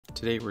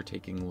Today we're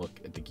taking a look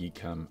at the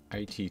Geekom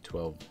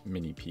IT12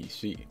 mini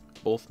PC.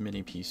 Both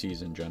mini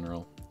PCs in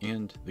general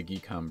and the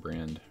Geekom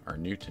brand are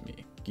new to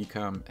me.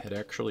 Geekom had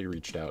actually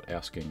reached out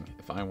asking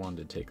if I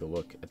wanted to take a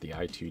look at the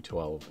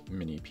IT12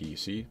 mini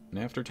PC, and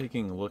after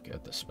taking a look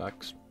at the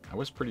specs, I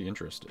was pretty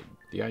interested.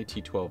 The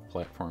IT12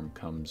 platform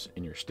comes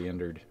in your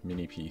standard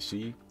mini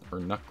PC or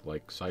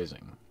NUC-like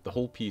sizing. The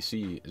whole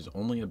PC is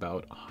only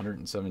about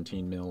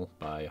 117mm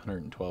by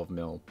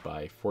 112mm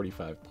by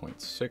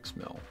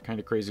 45.6mm.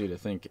 Kinda crazy to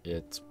think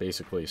it's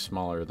basically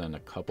smaller than a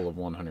couple of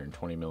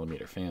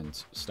 120mm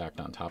fans stacked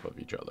on top of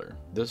each other.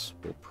 This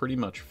will pretty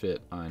much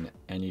fit on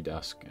any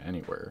desk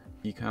anywhere.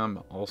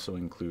 Geekom also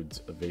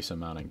includes a vesa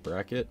mounting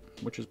bracket,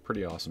 which is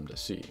pretty awesome to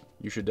see.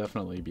 You should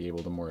definitely be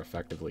able to more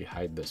effectively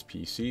hide this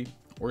PC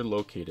or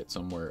locate it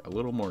somewhere a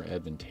little more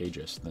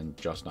advantageous than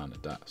just on a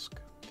desk.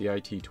 The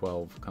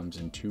IT12 comes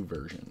in two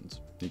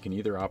versions. You can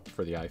either opt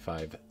for the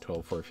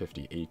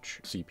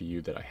i5-12450H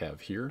CPU that I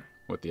have here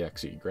with the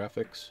Xe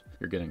graphics.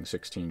 You're getting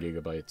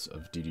 16GB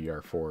of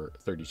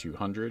DDR4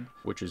 3200,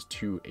 which is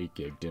two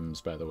 8GB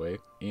DIMMs by the way,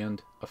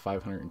 and a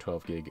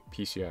 512GB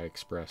PCI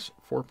Express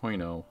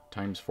 4.0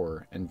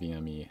 x4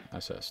 NVMe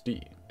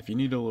SSD. If you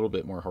need a little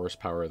bit more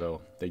horsepower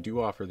though, they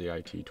do offer the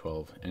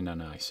IT12 in an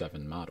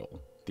i7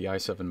 model. The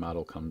i7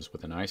 model comes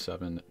with an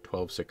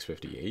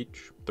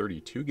i7-12650H,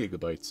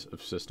 32GB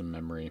of system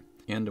memory,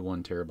 and a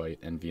 1TB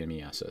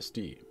NVMe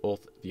SSD.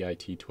 Both the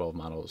IT12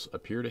 models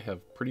appear to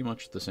have pretty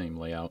much the same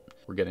layout.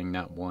 We're getting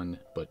not one,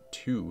 but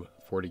two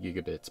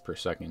 40GB per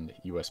second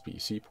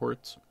USB-C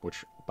ports,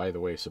 which by the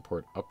way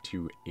support up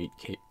to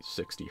 8K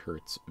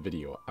 60Hz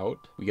video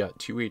out. We got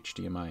two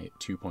HDMI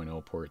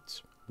 2.0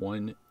 ports,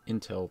 one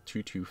Intel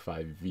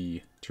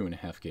 225V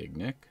 2.5GB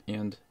NIC,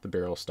 and the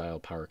barrel style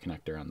power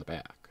connector on the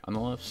back. On the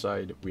left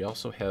side, we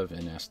also have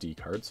an SD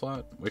card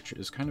slot, which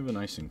is kind of a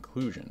nice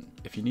inclusion.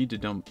 If you need to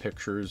dump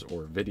pictures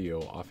or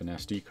video off an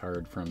SD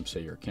card from,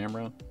 say, your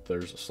camera,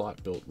 there's a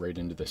slot built right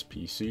into this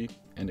PC,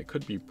 and it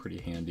could be pretty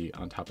handy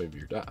on top of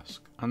your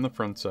desk. On the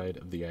front side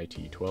of the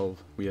IT12,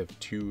 we have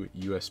two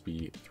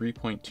USB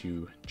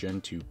 3.2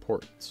 Gen 2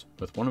 ports,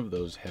 with one of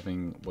those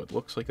having what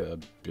looks like a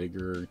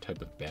bigger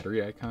type of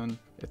battery icon.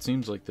 It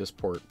seems like this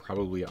port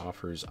probably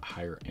offers a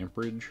higher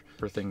amperage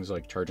for things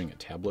like charging a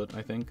tablet,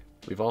 I think.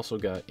 We've also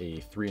got a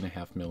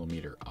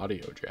 3.5mm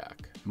audio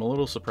jack. I'm a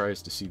little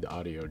surprised to see the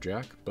audio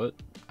jack, but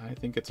I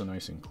think it's a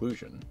nice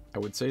inclusion. I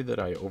would say that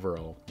I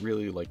overall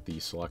really like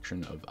the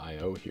selection of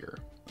I/O here.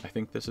 I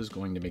think this is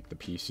going to make the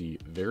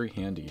PC very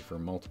handy for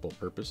multiple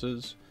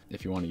purposes.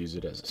 If you want to use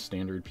it as a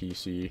standard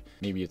PC,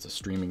 maybe it's a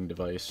streaming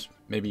device,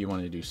 maybe you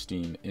want to do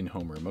Steam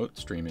in-home remote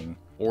streaming,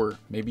 or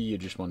maybe you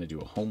just want to do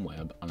a home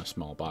lab on a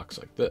small box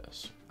like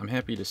this. I'm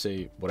happy to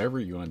say whatever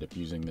you end up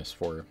using this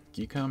for,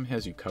 Geekom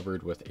has you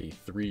covered with a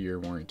 3-year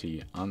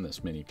warranty on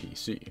this mini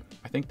PC.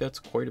 I think that's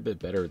quite a bit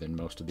better than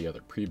most of the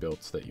other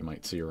pre-builts that you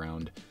might see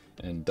around,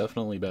 and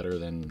definitely better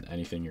than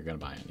anything you're going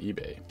to buy on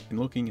eBay. In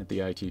looking at the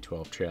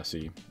IT12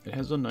 chassis, it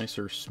has a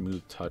nicer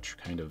smooth touch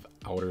kind of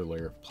outer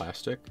layer of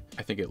plastic.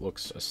 I think it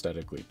looks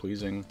aesthetically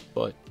pleasing,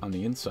 but on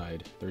the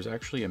inside, there's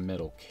actually a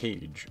metal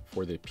cage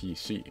for the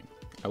PC.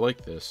 I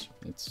like this.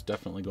 It's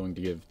definitely going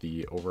to give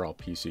the overall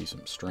PC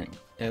some strength.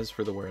 As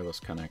for the wireless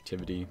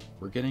connectivity,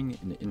 we're getting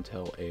an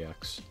Intel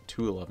AX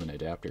 211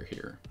 adapter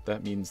here.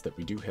 That means that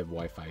we do have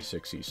Wi-Fi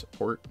 6E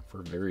support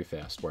for very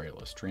fast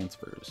wireless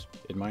transfers.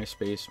 In my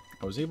space,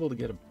 I was able to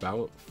get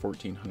about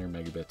 1400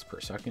 megabits per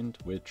second,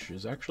 which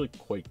is actually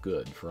quite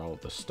good for all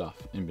of the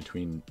stuff in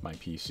between my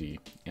PC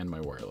and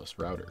my wireless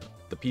router.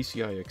 The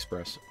PCI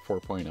Express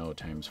 4.0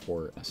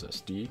 x4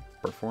 SSD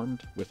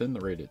performed within the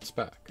rated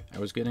spec. I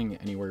was getting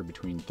anywhere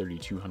between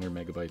 3200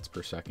 megabytes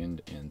per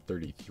second and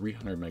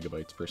 3300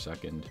 megabytes per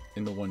second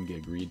in the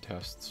 1GB read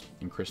tests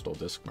in Crystal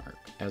Diskmark.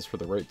 As for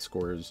the write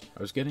scores,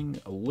 I was getting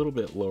a little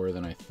bit lower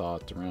than I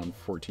thought, around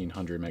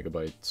 1400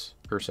 megabytes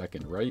per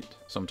second write,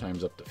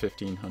 sometimes up to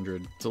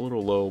 1500. It's a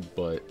little low,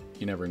 but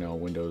you never know,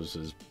 Windows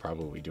is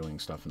probably doing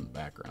stuff in the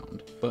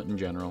background. But in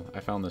general, I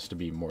found this to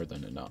be more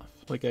than enough.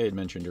 Like I had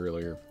mentioned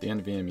earlier, the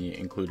NVMe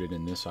included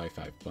in this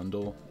i5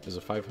 bundle is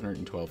a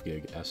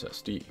 512GB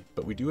SSD,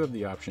 but we do have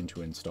the option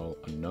to install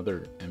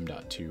another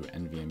M.2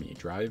 NVMe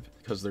drive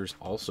because there's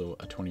also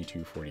a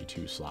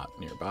 2242 slot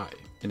nearby.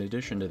 In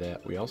addition to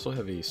that, we also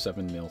have a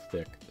 7mm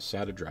thick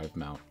SATA drive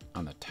mount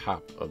on the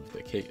top of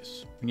the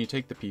case. When you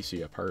take the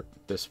PC apart,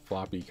 this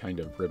floppy kind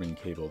of ribbon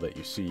cable that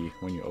you see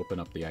when you open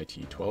up the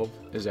IT12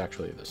 is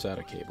actually the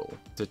SATA cable.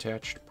 It's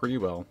attached pretty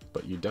well,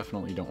 but you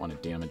definitely don't want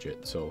to damage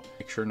it, so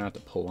make sure not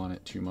to pull on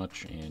it too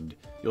much, and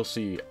you'll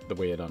see the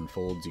way it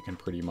unfolds, you can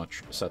pretty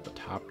much set the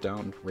top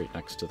down right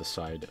next to the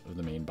side of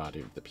the main body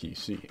of the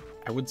PC.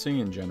 I would say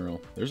in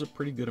general, there's a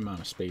pretty good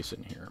amount of space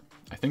in here.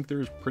 I think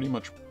there's pretty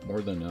much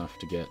more than enough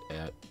to get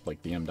at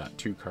like the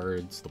M.2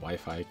 cards, the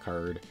Wi-Fi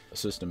card, the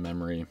system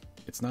memory.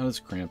 It's not as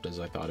cramped as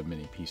I thought a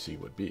mini PC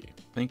would be.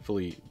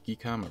 Thankfully,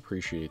 Geekom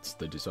appreciates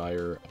the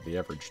desire of the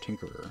average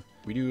tinkerer,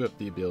 we do have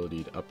the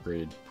ability to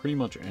upgrade pretty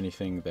much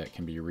anything that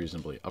can be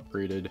reasonably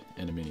upgraded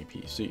in a mini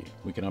PC.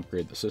 We can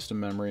upgrade the system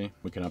memory,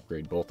 we can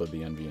upgrade both of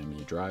the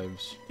NVMe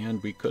drives,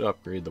 and we could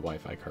upgrade the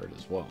Wi-Fi card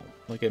as well.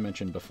 Like I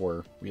mentioned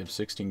before, we have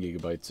 16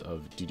 gigabytes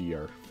of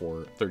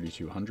DDR4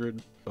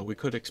 3200, but we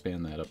could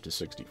expand that up to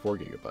 64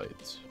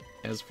 gigabytes.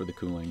 As for the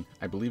cooling,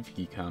 I believe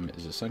Geekom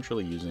is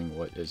essentially using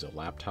what is a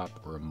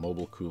laptop or a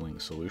mobile cooling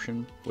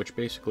solution, which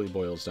basically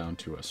boils down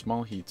to a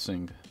small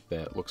heatsink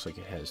that looks like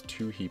it has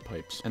 2 heat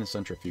pipes and a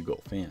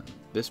centrifugal fan.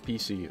 This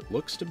PC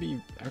looks to be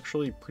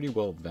actually pretty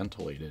well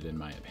ventilated in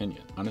my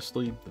opinion.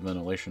 Honestly, the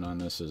ventilation on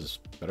this is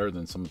better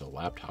than some of the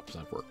laptops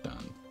I've worked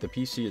on. The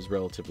PC is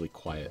relatively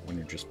quiet when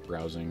you're just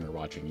browsing or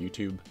watching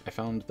YouTube. I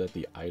found that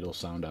the idle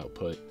sound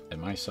output at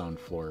my sound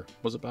floor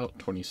was about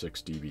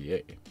 26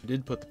 dBA. I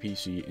did put the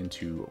PC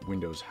into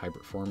Windows High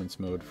Performance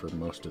mode for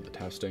most of the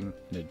testing,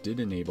 and it did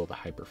enable the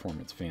high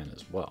performance fan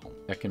as well.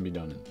 That can be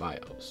done in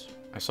BIOS.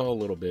 I saw a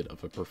little bit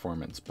of a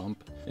performance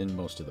bump in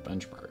most of the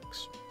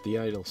benchmarks. The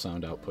idle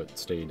sound output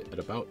stayed at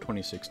about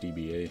 26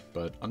 dBA,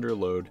 but under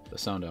load, the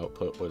sound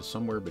output was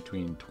somewhere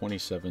between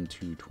 27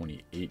 to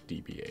 28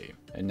 dBA,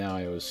 and now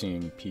I was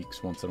seeing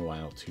peaks once in a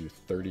while to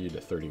 30 to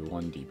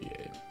 31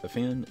 dBA. The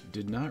fan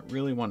did not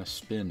really want to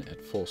spin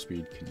at full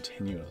speed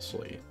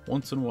continuously.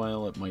 Once in a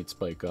while it might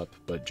spike up,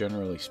 but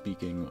generally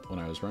speaking, when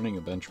I was running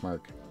a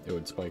benchmark, it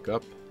would spike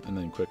up and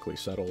then quickly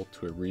settle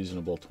to a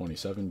reasonable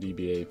 27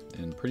 dBA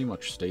and pretty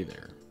much stay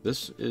there.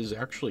 This is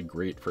actually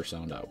great for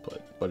sound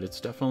output, but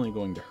it's definitely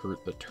going to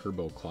hurt the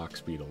turbo clock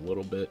speed a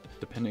little bit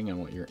depending on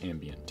what your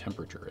ambient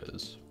temperature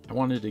is. I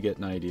wanted to get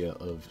an idea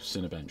of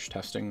Cinebench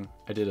testing.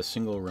 I did a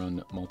single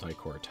run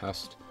multi-core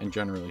test, and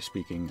generally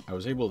speaking, I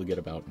was able to get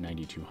about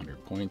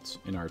 9,200 points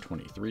in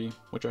R23,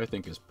 which I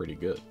think is pretty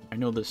good. I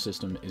know this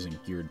system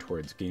isn't geared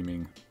towards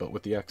gaming, but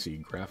with the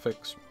XE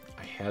graphics,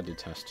 I had to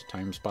test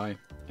TimeSpy,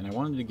 and I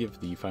wanted to give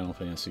the Final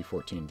Fantasy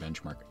XIV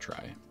benchmark a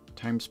try.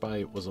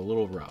 TimeSpy was a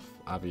little rough.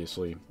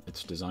 Obviously,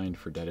 it's designed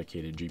for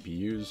dedicated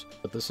GPUs,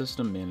 but the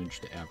system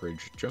managed to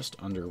average just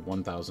under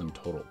 1,000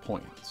 total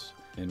points,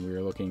 and we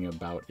were looking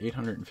about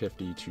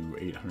 850 to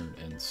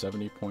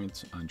 870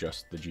 points on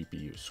just the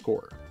GPU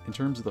score. In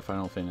terms of the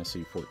Final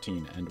Fantasy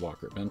XIV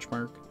Endwalker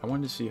benchmark, I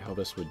wanted to see how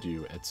this would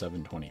do at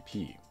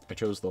 720p. I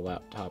chose the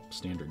laptop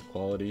standard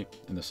quality,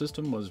 and the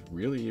system was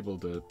really able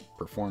to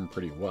perform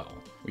pretty well.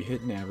 We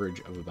hit an average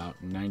of about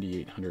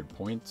 9,800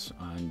 points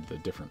on the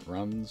different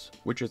runs,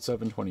 which at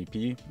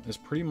 720p is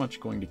pretty much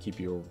going to keep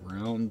you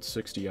around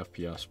 60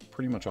 FPS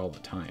pretty much all the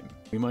time.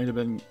 We might have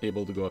been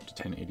able to go up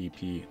to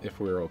 1080p if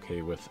we were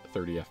okay with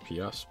 30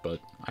 FPS, but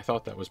I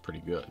thought that was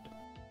pretty good.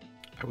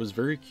 I was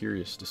very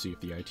curious to see if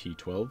the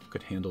IT12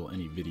 could handle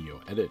any video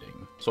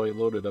editing, so I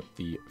loaded up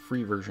the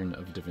free version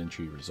of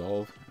DaVinci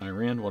Resolve, and I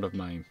ran one of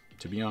my,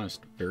 to be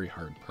honest, very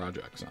hard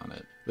projects on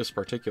it. This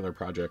particular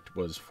project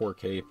was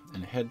 4K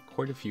and had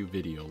quite a few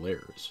video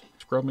layers.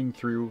 Scrubbing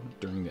through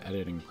during the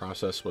editing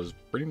process was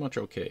pretty much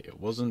okay. It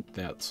wasn't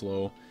that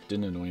slow,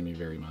 didn't annoy me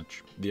very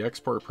much. The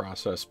export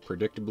process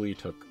predictably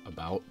took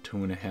about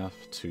 2.5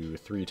 to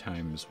 3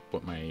 times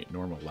what my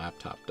normal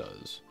laptop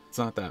does. It's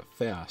not that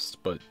fast,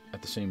 but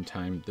at the same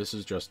time, this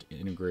is just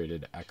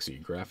integrated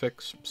XE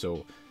graphics,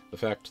 so the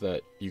fact that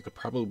you could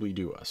probably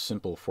do a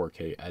simple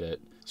 4K edit,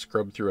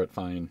 scrub through it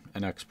fine,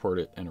 and export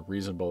it in a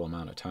reasonable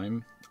amount of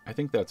time, I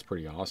think that's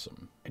pretty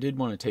awesome. I did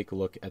want to take a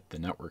look at the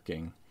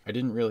networking. I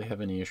didn't really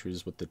have any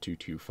issues with the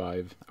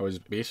 225. I was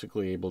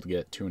basically able to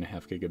get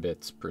 2.5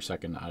 gigabits per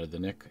second out of the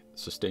NIC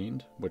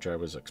sustained, which I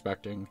was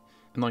expecting.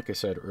 And like I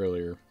said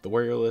earlier, the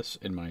wireless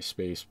in my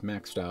space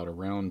maxed out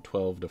around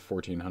 12 to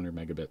 1400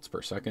 megabits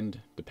per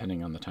second,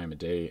 depending on the time of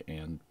day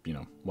and,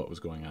 what was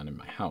going on in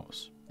my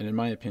house. And in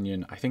my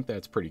opinion, I think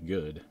that's pretty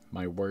good.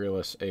 My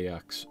wireless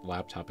AX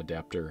laptop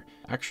adapter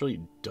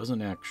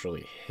doesn't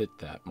hit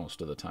that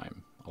most of the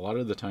time. A lot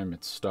of the time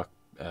it's stuck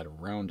at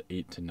around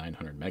 8 to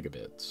 900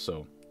 megabits,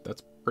 so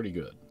that's pretty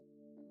good.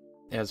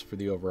 As for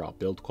the overall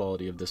build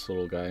quality of this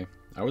little guy,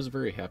 I was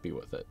very happy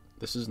with it.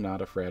 This is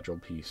not a fragile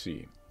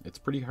PC. It's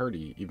pretty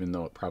hardy, even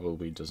though it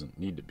probably doesn't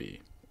need to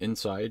be.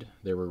 Inside,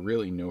 there were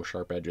really no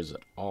sharp edges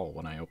at all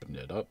when I opened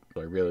it up,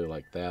 so I really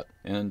liked that,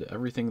 and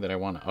everything that I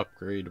want to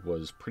upgrade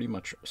was pretty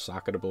much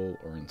socketable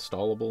or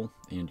installable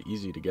and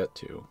easy to get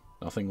to.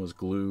 Nothing was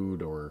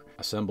glued or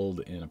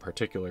assembled in a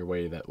particular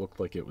way that looked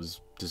like it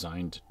was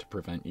designed to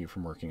prevent you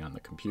from working on the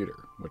computer,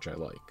 which I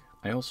like.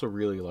 I also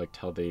really liked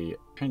how they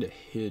kind of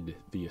hid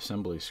the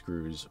assembly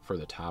screws for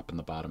the top and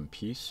the bottom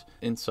piece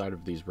inside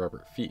of these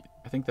rubber feet.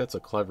 I think that's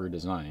a clever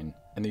design,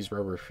 and these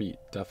rubber feet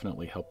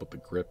definitely help with the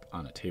grip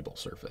on a table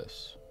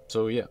surface.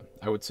 So yeah,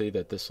 I would say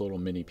that this little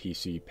mini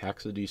PC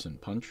packs a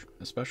decent punch,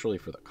 especially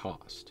for the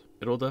cost.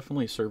 It'll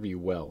definitely serve you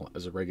well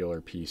as a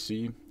regular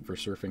PC for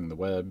surfing the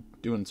web,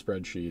 doing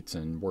spreadsheets,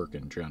 and work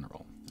in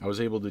general. I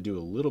was able to do a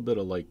little bit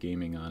of light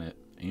gaming on it,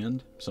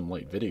 and some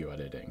light video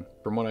editing.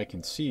 From what I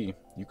can see,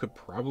 you could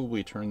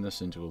probably turn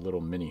this into a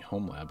little mini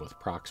homelab with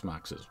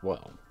Proxmox as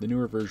well. The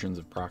newer versions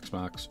of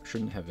Proxmox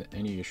shouldn't have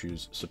any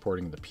issues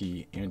supporting the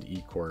P and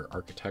E core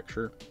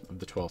architecture of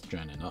the 12th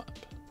gen and up.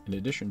 In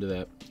addition to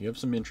that, you have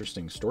some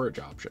interesting storage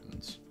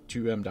options,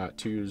 2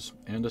 M.2s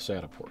and a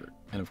SATA port,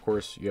 and of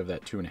course you have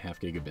that 2.5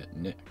 gigabit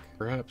NIC.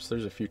 Perhaps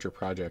there's a future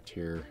project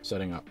here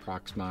setting up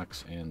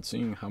Proxmox and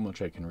seeing how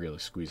much I can really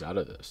squeeze out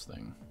of this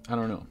thing. I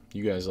don't know,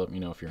 you guys let me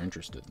know if you're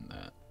interested in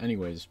that.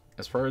 Anyways,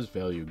 as far as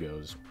value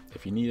goes,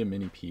 if you need a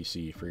mini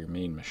PC for your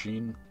main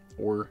machine,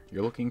 or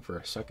you're looking for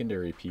a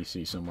secondary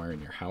PC somewhere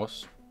in your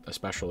house,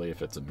 especially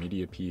if it's a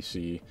media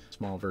PC,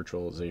 small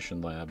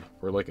virtualization lab,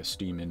 or like a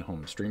Steam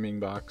in-home streaming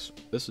box,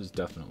 this is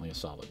definitely a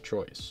solid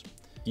choice.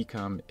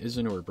 Geekom is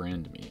a newer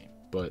brand to me,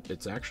 but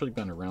it's actually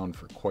been around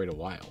for quite a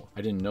while.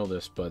 I didn't know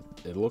this, but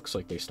it looks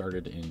like they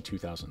started in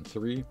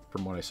 2003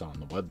 from what I saw on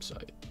the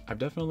website. I've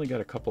definitely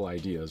got a couple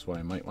ideas what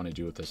I might want to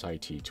do with this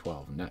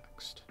IT12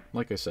 next.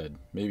 Like I said,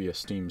 maybe a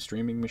Steam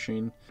streaming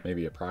machine,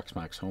 maybe a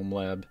Proxmox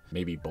homelab,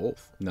 maybe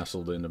both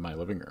nestled into my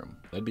living room.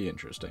 That'd be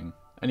interesting.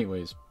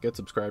 Anyways, get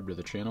subscribed to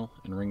the channel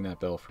and ring that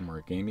bell for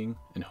more gaming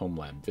and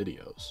homelab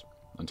videos.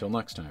 Until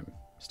next time,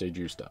 stay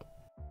juiced up.